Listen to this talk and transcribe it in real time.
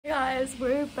guys,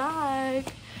 we're back.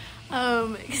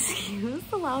 Excuse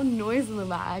the loud noise in the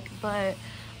back, but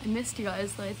I missed you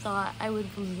guys, so I thought I would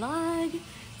vlog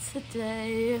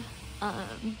today,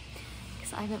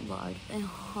 because I haven't vlogged in a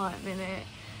hot minute.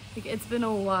 Like, it's been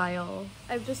a while.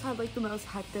 I've just had like the most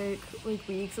hectic like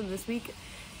weeks, and this week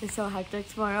is so hectic.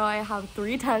 Tomorrow I have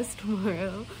 3 tests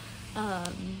tomorrow,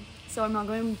 so I'm not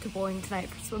going to bowling tonight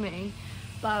for swimming,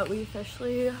 but we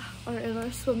officially are in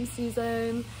our swim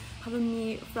season. Have a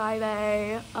meet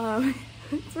Friday.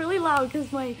 It's really loud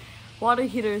because my water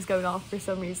heater is going off for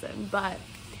some reason, but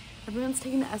everyone's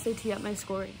taking the SAT at my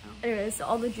school right now. Anyways, so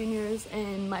all the juniors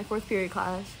in my 4th period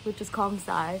class, which is Comp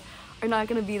Sci, are not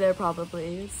gonna be there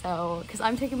probably, so, because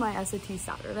I'm taking my SAT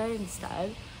Saturday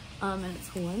instead, and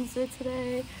it's Wednesday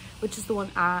today, which is the one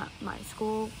at my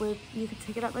school, where you could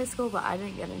take it at my school, but I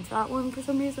didn't get into that one for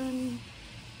some reason.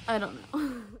 I don't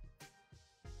know.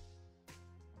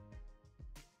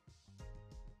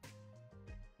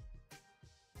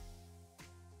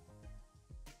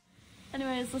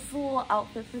 Anyways, this is a little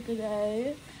outfit for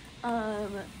today.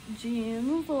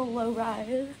 Jeans, a little low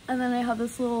rise, and then I have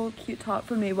this little cute top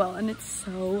from Maybell, and it's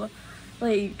so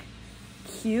like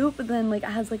cute, but then like it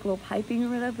has like little piping or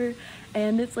whatever,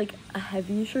 and it's like a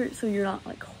heavy shirt so you're not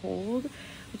like cold,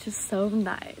 which is so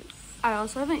nice. I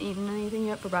also haven't eaten anything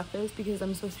yet for breakfast because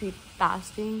I'm supposed to be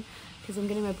fasting because I'm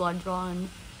getting my blood drawn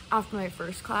after my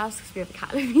first class because we have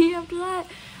academy after that.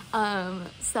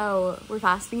 So we're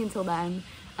fasting until then,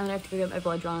 and then I have to go get my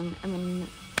blood drawn, and then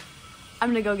I'm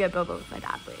gonna go get boba with my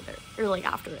dad later, or like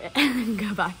after it, and then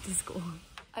go back to school.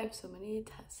 I have so many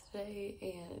tests today,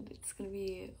 and it's gonna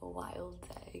be a wild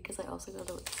day because I also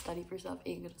gotta like, study for stuff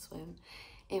and go to swim,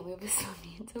 and we have a swim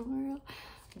meet tomorrow,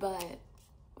 but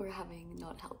we're having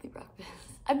not healthy breakfast.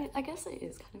 I mean, I guess it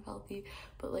is kind of healthy,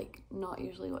 but like not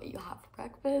usually what you have for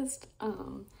breakfast.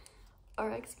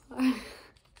 Our eggs are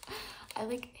I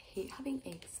like hate having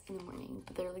eggs in the morning,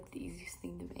 but they're like the easiest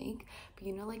thing to make. But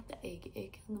you know, like the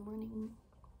egg in the morning,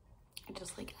 I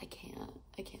just like I can't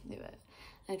do it.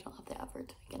 And I don't have the effort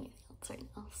to make anything else right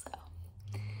now, so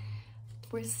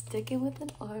we're sticking with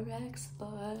an RX,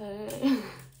 but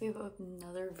we have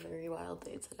another very wild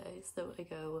day today. So I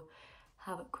go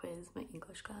have a quiz, my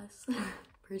English class,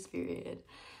 first period,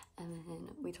 and then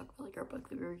we talk about like our book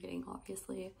that we were getting,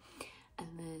 obviously.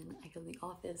 And then I go to the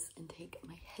office and take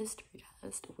my history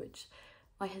test, which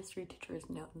my history teacher is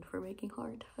known for making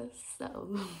hard tests,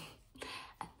 so.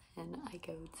 And then I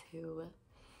go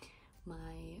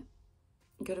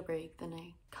to break, then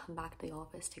I come back to the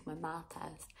office, take my math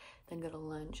test, then go to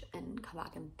lunch and come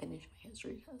back and finish my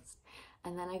history test.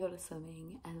 And then I go to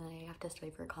swimming, and then I have to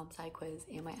study for a comp sci quiz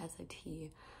and my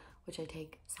SAT, which I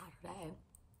take Saturday.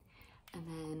 And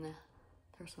then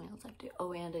there's something else I have to do.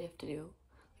 Oh, and I have to do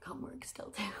homework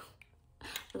still too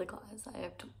for the class I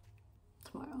have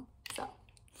tomorrow, so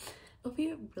it'll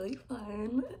be really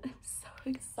fun. I'm so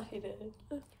excited.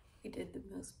 We did the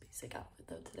most basic outfit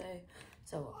though today,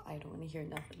 so I don't want to hear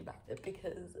nothing about it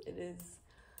because it is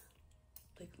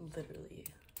like literally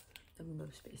the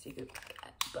most basic you can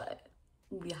get, but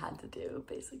we had to do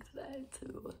basic today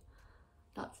to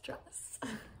not stress.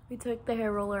 We took the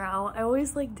hair roller out. I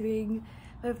always like doing,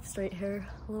 I have straight hair,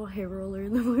 a little hair roller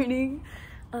in the morning,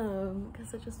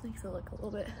 because it just makes it look a little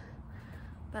bit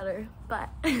better. But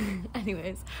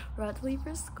anyways, we're about to leave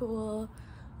for school,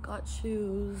 got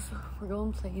shoes, we're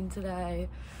going plain today,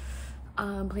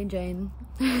 plain Jane.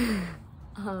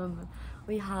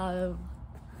 We have,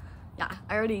 yeah,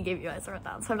 I already gave you guys a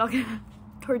rundown, so I'm not gonna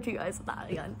torture you guys with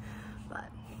that again, but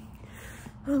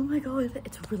oh my god,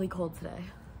 it's really cold today.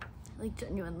 I like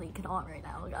genuinely cannot right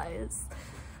now, guys.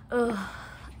 Ugh.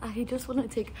 I just want to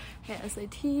take my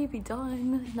SAT, be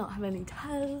done, not have any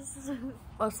tests.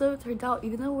 Also, it turned out,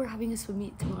 even though we're having a swim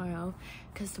meet tomorrow,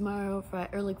 because tomorrow,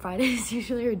 or like Friday is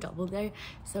usually our double day,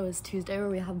 so it's Tuesday where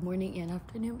we have morning and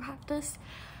afternoon practice,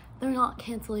 they're not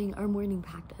canceling our morning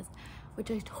practice,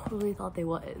 which I totally thought they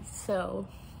would. So,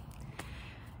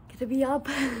 gotta be up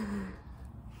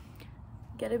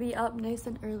nice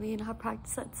and early and have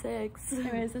practice at 6.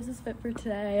 Anyways, this is fit for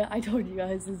today. I told you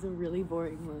guys this is a really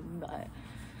boring one, but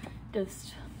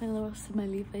just my little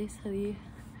smiley face hoodie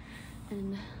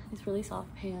and these really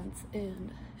soft pants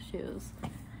and shoes. I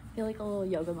feel like a little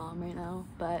yoga mom right now,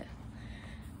 but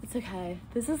it's okay.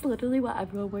 This is literally what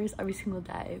everyone wears every single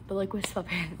day, but like with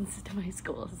sweatpants to my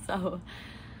school. So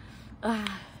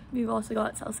we've also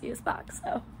got Celsius back,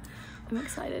 so I'm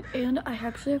excited. And I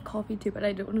actually have coffee too, but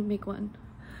I don't want to make one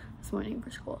this morning for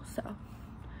school, so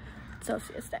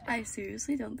Celsius day. I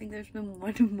seriously don't think there's been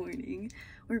one morning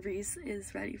where Reese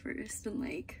is ready first and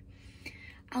like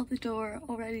out the door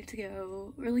all ready to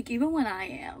go, or like even when I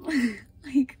am.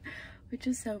 Like which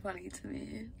is so funny to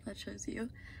me. That shows you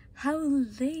how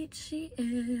late she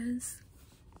is.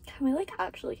 Can we like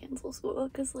actually cancel school?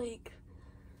 Because like,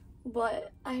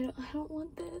 what? I don't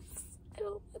want this. I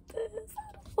don't want this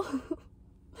at all.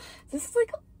 This is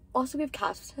like, also we have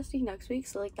CASP testing next week,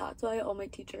 so like that's why all my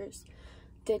teachers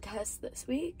did tests this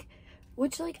week,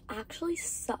 which like actually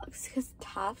sucks because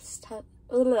CASP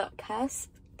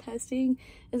testing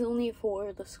is only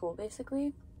for the school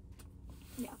basically.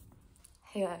 Yeah.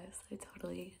 Hey guys, I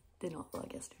totally did not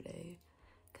vlog yesterday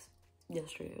because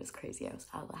yesterday was crazy. I was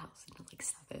out of the house until like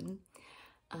 7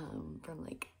 from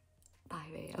like 5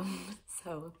 a.m.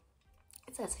 So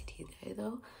it's SAT day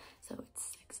though, so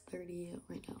it's 6:30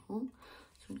 right now. So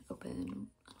I'm gonna open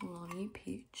a Lonnie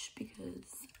Peach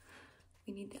because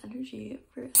we need the energy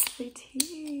for SAT.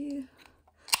 I'm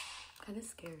kind of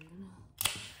scared.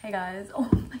 Hey guys, oh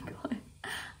my god.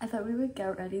 I thought we would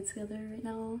get ready together right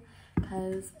now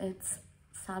because it's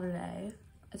Saturday.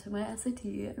 I took my SAT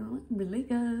and it went really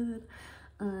good.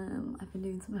 I've been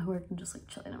doing some homework and just like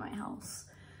chilling in my house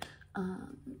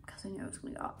because I knew I was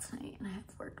gonna go out tonight and I have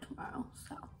work tomorrow.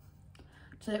 So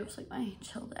today was like my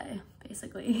chill day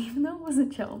basically, even though it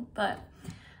wasn't chill, but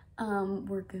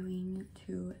we're going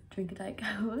to drink a Diet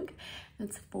Coke.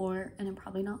 It's 4 and I'm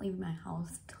probably not leaving my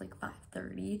house till like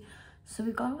 5:30. So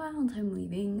we've got a while on time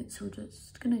leaving, so we're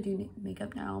just gonna do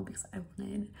makeup now because I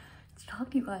wanted to talk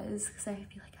to you guys because I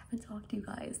feel like I haven't talked to you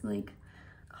guys and like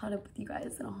caught up with you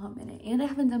guys in a hot minute, and I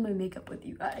haven't done my makeup with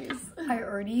you guys. I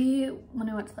already, when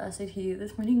I went to the SAT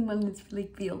this morning, wanted to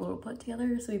like be a little put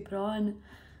together, so we put on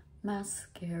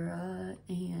mascara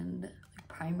and like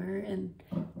primer and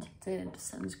tinted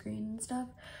sunscreen and stuff,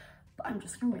 but I'm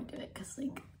just gonna redo it because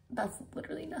like that's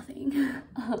literally nothing.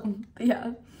 But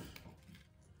yeah,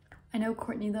 I know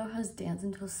Courtney though has dance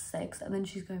until 6 and then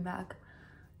she's going back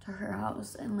to her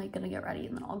house and like gonna get ready,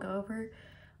 and then I'll go over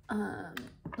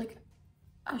like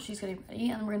as she's getting ready,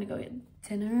 and then we're gonna go get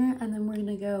dinner, and then we're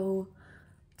gonna go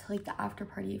to like the after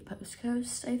party of Post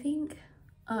Coast, I think.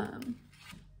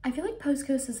 I feel like Post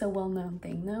Coast is a well-known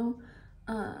thing though,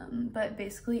 but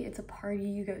basically it's a party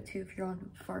you go to if you're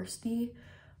on varsity,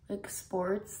 like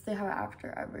sports. They have it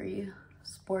after every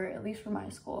sport, at least for my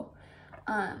school.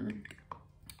 And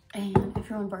if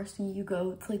you're on varsity, you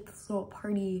go to like this little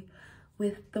party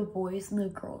with the boys and the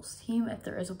girls team, if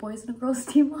there is a boys and a girls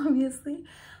team, obviously.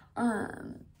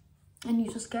 And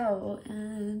you just go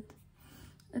and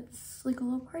it's like a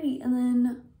little party. And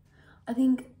then I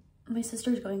think my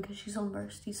sister's going because she's on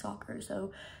varsity soccer,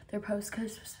 so their post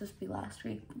coast was supposed to be last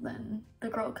week, but then the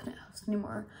girl couldn't host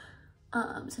anymore.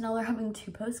 So now they're having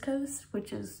 2 post coasts,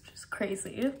 which is just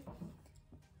crazy.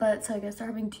 But so I guess they're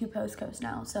having 2 post coasts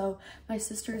now, so my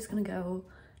sister is gonna go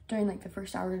during like the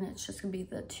first hour, and it's just gonna be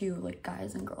the 2 like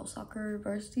guys and girls soccer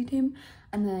varsity team,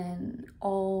 and then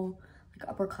all like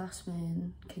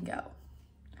upperclassmen can go.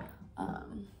 I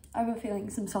have a feeling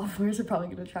some sophomores are probably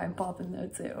gonna try and pop in though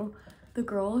too. The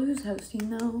girl who's hosting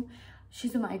though,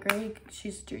 she's in my grade,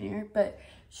 she's a junior, but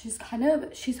she's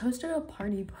hosted a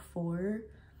party before.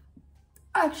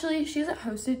 Actually, she hasn't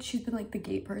hosted, she's been like the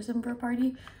gate person for a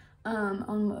party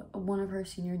on one of her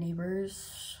senior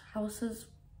neighbors' houses,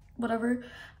 whatever,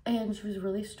 and she was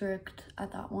really strict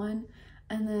at that one.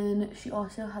 And then she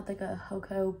also had like a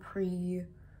HOCO pre-party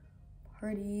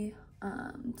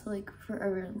to like for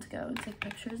everyone to go and take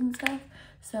pictures and stuff.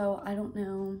 So I don't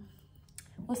know,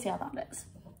 we'll see how that is.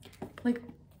 Like,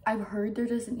 I've heard there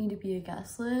doesn't need to be a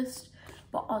guest list,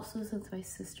 but also since my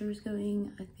sister's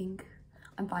going, I think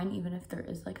I'm fine even if there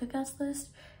is like a guest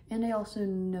list. And I also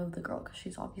know the girl because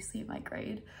she's obviously in my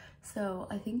grade, so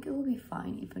I think it will be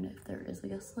fine even if there is a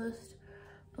guest list.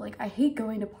 But like, I hate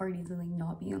going to parties and like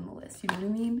not being on the list, you know what I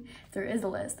mean? If there is a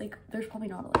list, like there's probably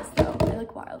not a list though. I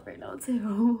like wild right now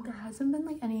too. There hasn't been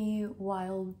like any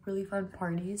wild really fun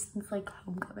parties since like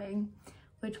homecoming,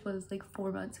 which was like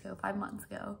 5 months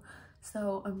ago.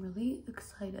 So I'm really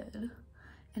excited,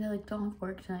 and I like don't have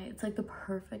work tonight. It's like the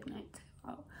perfect night to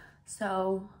go out.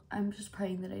 So I'm just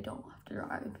praying that I don't have to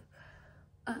drive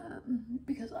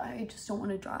because I just don't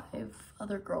want to drive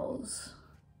other girls.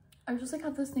 I just like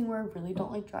have this thing where I really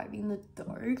don't like driving in the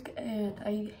dark, and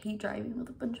I hate driving with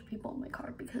a bunch of people in my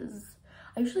car because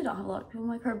I usually don't have a lot of people in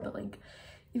my car, but like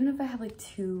even if I have like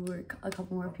 2 or a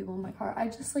couple more people in my car, I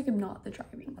just like am not the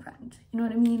driving friend, you know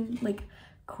what I mean? Like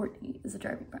Courtney is a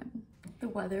driving friend. The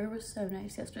weather was so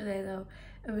nice yesterday though.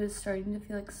 It was starting to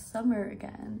feel like summer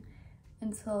again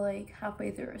until like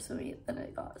halfway through or something. Then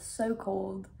it got so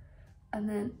cold, and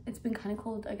then it's been kind of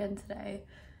cold again today,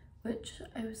 which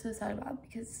I was so sad about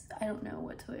because I don't know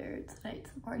what to wear tonight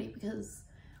to the party because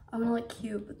I want to look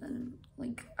cute, but then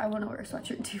like I want to wear a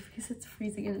sweatshirt too because it's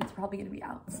freezing and it's probably gonna be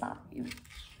outside.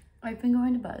 I've been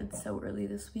going to bed so early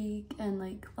this week and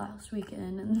like last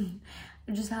weekend, and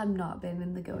I just have not been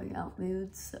in the going out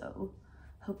mood, so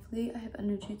hopefully I have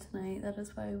energy tonight. That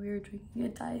is why we are drinking a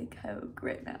Diet Coke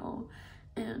right now,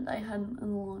 and I had an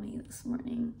Alani this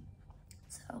morning,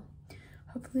 so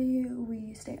hopefully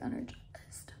we stay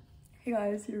energized. Hey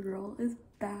guys, your girl is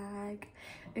back.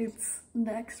 It's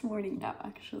next morning now,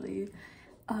 actually.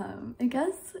 And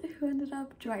guess who ended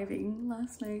up driving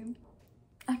last night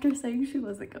after saying she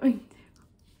wasn't going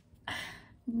to?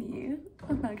 Me.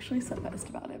 I'm actually so pissed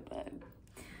about it, but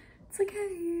it's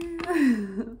okay.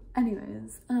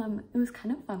 Anyways, it was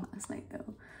kind of fun last night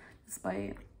though.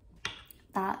 Despite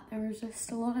that, there was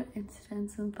just a lot of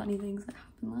incidents and funny things that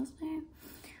happened last night,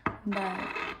 but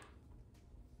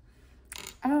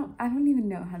I don't even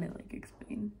know how to like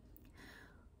explain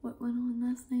what went on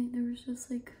last night. There was just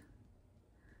like,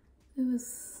 it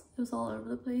was all over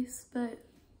the place, but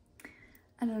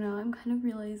I don't know, I'm kind of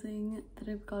realizing that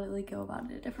I've got to like go about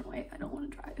it a different way if I don't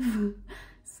want to drive.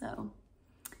 So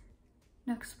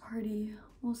next party,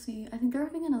 we'll see. I think they're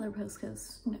having another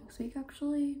post-kiss next week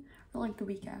actually, or like the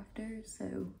week after,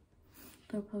 so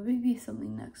there'll probably be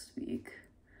something next week.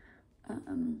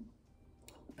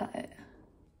 But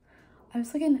I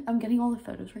was like, I'm getting all the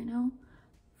photos right now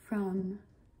from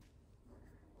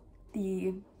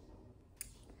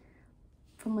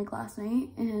like last night,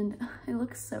 and it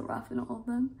looks so rough in all of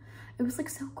them. It was like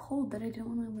so cold that I didn't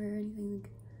want to wear anything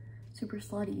like super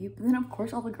slutty, but then of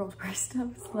course all the girls were stuff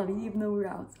slutty even though we were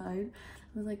outside.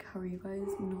 I was like, how are you guys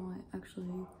not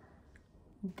actually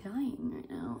dying right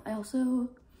now? I also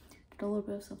did a little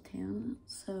bit of self-tan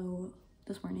so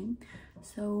this morning,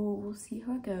 so we'll see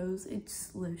how it goes.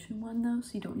 It's lotion one though,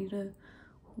 so you don't need to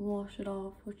wash it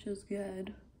off, which is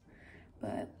good,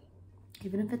 but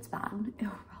even if it's bad, it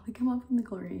will probably come off in the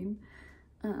chlorine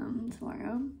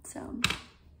tomorrow, so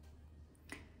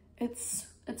it's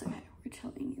okay. We're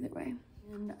chilling either way,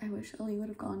 and I wish Ellie would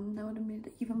have gone. That would have made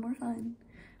it even more fun,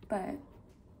 but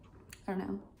I don't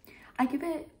know. I give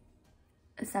it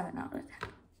a 7 out of 10,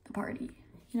 the party,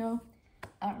 you know?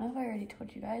 I don't know if I already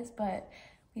told you guys, but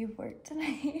we worked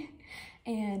tonight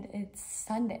and it's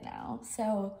Sunday now,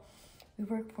 so we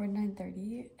work 4 to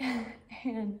 9:30,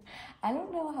 and I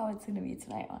don't know how it's gonna be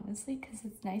tonight, honestly, because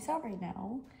it's nice out right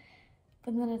now,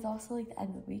 but then it's also like the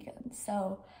end of the weekend,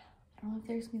 so I don't know if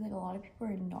there's gonna be like a lot of people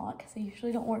or not, because I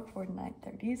usually don't work 4 to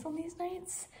 9:30s on these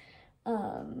nights,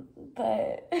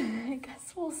 but I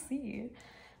guess we'll see.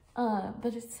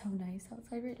 But it's so nice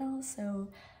outside right now, so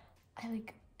I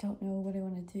like don't know what I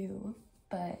want to do,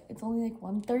 but it's only like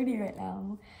 1:30 right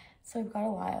now, so I've got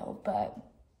a while, but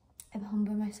I'm home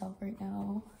by myself right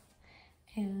now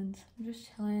and I'm just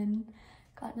chilling,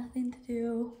 got nothing to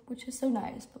do, which is so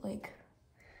nice, but like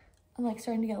I'm like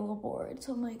starting to get a little bored,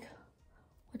 so I'm like,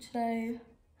 what should I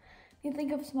need to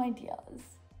think of some ideas.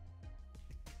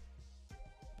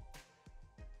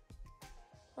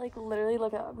 Like literally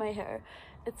look at my hair,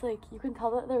 it's like you can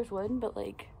tell that there's wind, but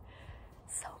like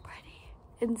so pretty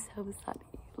and so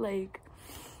sunny. Like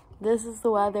this is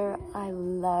the weather I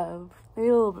love. Maybe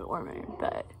a little bit warmer,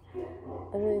 but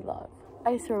I really love.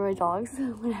 I swear my dogs,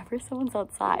 whenever someone's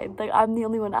outside, like I'm the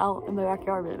only one out in my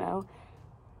backyard right now,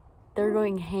 they're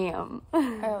going ham.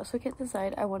 I also can't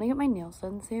decide. I want to get my nails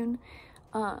done soon,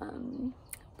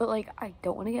 but like I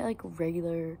don't want to get like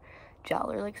regular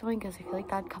gel or like something, because I feel like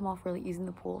that'd come off really easy in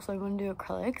the pool, so I want to do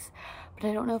acrylics, but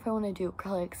I don't know if I want to do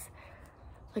acrylics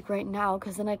like right now,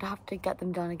 because then I'd have to get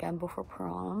them done again before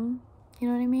prom, you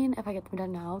know what I mean, if I get them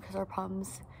done now, because our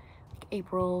prom's like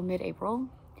April, mid-April.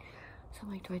 So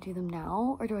I'm like, do I do them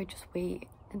now or do I just wait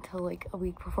until like a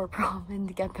week before prom and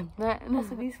to get them done?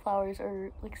 Also, these flowers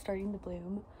are like starting to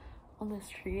bloom on this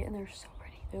tree and they're so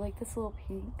pretty. They're like this little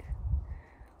pink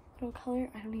little color.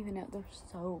 I don't even know. They're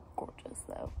so gorgeous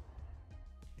though.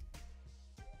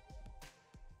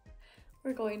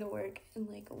 We're going to work in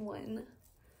like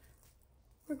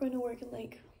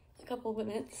a couple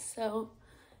minutes, so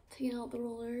taking out the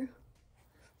roller,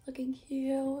 looking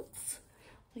cute. Oh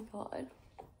my god.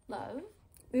 Love.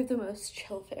 We have the most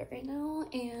chill fit right now,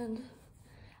 and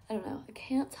I don't know, I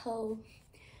can't tell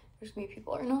if there's gonna be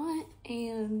people or not,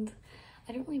 and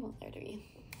I don't really want there to be,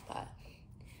 but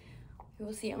we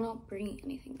will see. I'm not bringing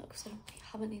anything though, because I don't really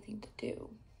have anything to do.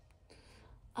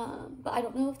 But I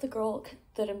don't know if the girl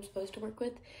that I'm supposed to work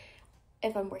with,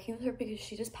 if I'm working with her, because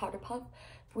she does powder puff.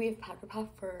 We have powder puff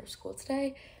for school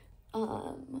today,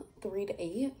 3 to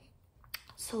 8.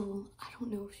 So I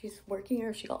don't know if she's working or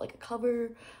if she got like a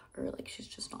cover, or like she's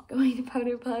just not going to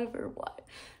powder puff or what.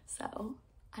 So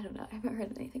I don't know. I haven't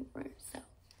heard anything from her, so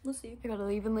We'll see. I gotta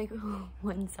leave in like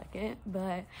 1 second,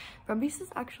 but front pieces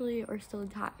actually are still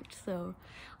intact, so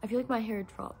I feel like my hair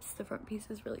drops the front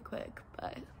pieces really quick,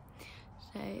 but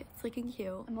today it's looking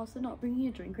cute. I'm also not bringing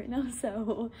a drink right now,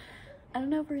 so I don't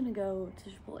know if we're gonna go to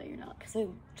Chipotle or not, because I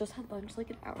just had lunch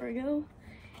like an hour ago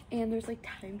and there's like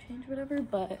time change or whatever,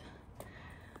 but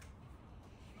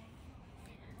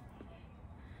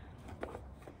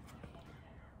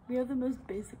we have the most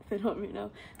basic fit on right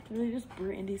now. Literally just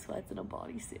brandy sweats and a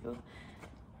bodysuit.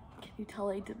 Can you tell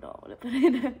I did not want to put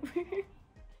it over?